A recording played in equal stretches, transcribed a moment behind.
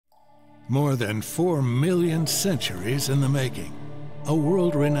More than 4 million centuries in the making. A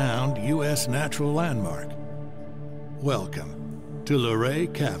world-renowned U.S. natural landmark. Welcome to Luray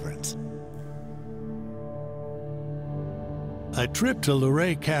Caverns. A trip to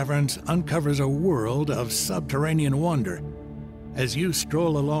Luray Caverns uncovers a world of subterranean wonder as you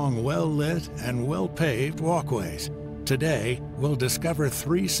stroll along well-lit and well-paved walkways. Today, we'll discover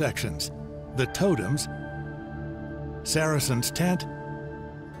 3 sections: the Totems, Saracen's Tent,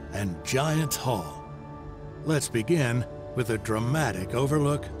 and Giant's Hall. Let's begin with a dramatic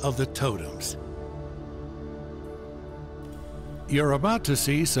overlook of the Totems. You're about to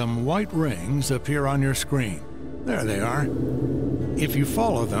see some white rings appear on your screen. There they are. If you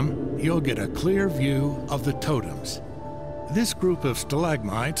follow them, you'll get a clear view of the Totems. This group of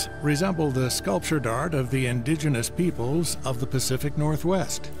stalagmites resemble the sculptured art of the indigenous peoples of the Pacific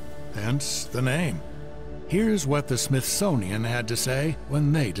Northwest, hence the name. Here's what the Smithsonian had to say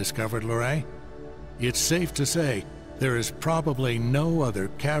when they discovered Luray. It's safe to say there is probably no other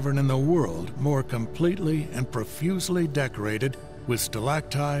cavern in the world more completely and profusely decorated with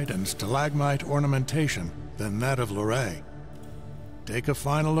stalactite and stalagmite ornamentation than that of Luray. Take a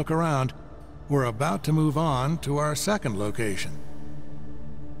final look around. We're about to move on to our second location.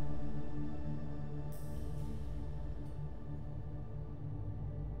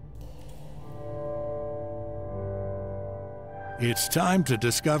 It's time to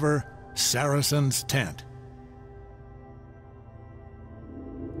discover Saracen's Tent.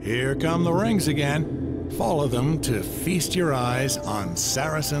 Here come the rings again. Follow them to feast your eyes on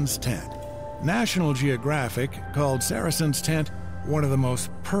Saracen's Tent. National Geographic called Saracen's Tent one of the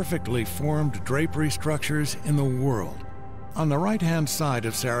most perfectly formed drapery structures in the world. On the right-hand side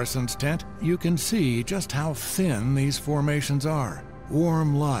of Saracen's Tent, you can see just how thin these formations are.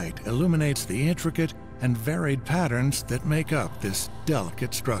 Warm light illuminates the intricate and varied patterns that make up this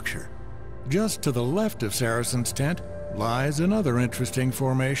delicate structure. Just to the left of Saracen's Tent lies another interesting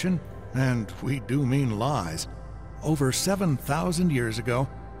formation, and we do mean lies. Over 7,000 years ago,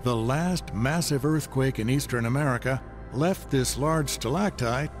 the last massive earthquake in Eastern America left this large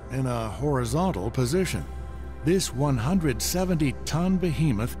stalactite in a horizontal position. This 170-ton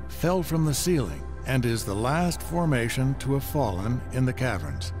behemoth fell from the ceiling and is the last formation to have fallen in the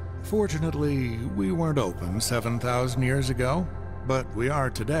caverns. Fortunately, we weren't open 7,000 years ago, but we are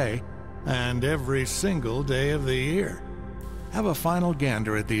today, and every single day of the year. Have a final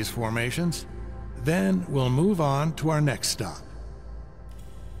gander at these formations, then we'll move on to our next stop.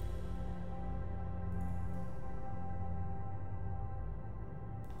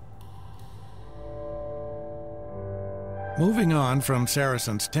 Moving on from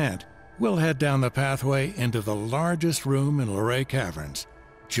Saracen's Tent, we'll head down the pathway into the largest room in Luray Caverns,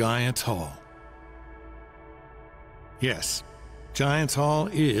 Giant's Hall. Yes, Giant's Hall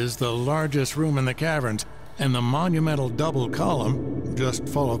is the largest room in the caverns, and the monumental double column, just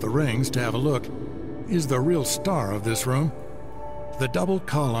follow the rings to have a look, is the real star of this room. The double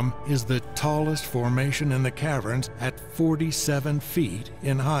column is the tallest formation in the caverns at 47 feet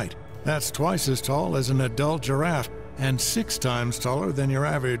in height. That's twice as tall as an adult giraffe and 6 times taller than your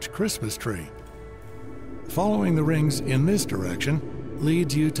average Christmas tree. Following the rings in this direction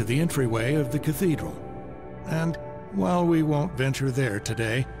leads you to the entryway of the cathedral. And while we won't venture there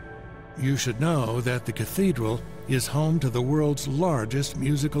today, you should know that the cathedral is home to the world's largest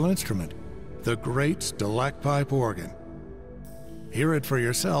musical instrument, the great stalacpipe organ. Hear it for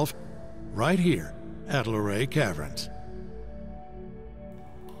yourself right here at Luray Caverns.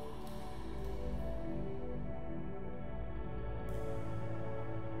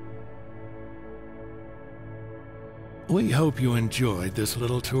 We hope you enjoyed this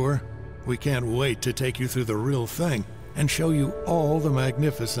little tour. We can't wait to take you through the real thing and show you all the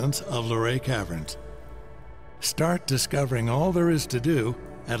magnificence of Luray Caverns. Start discovering all there is to do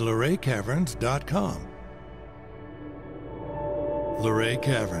at LurayCaverns.com. Luray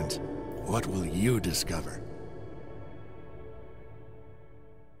Caverns, what will you discover?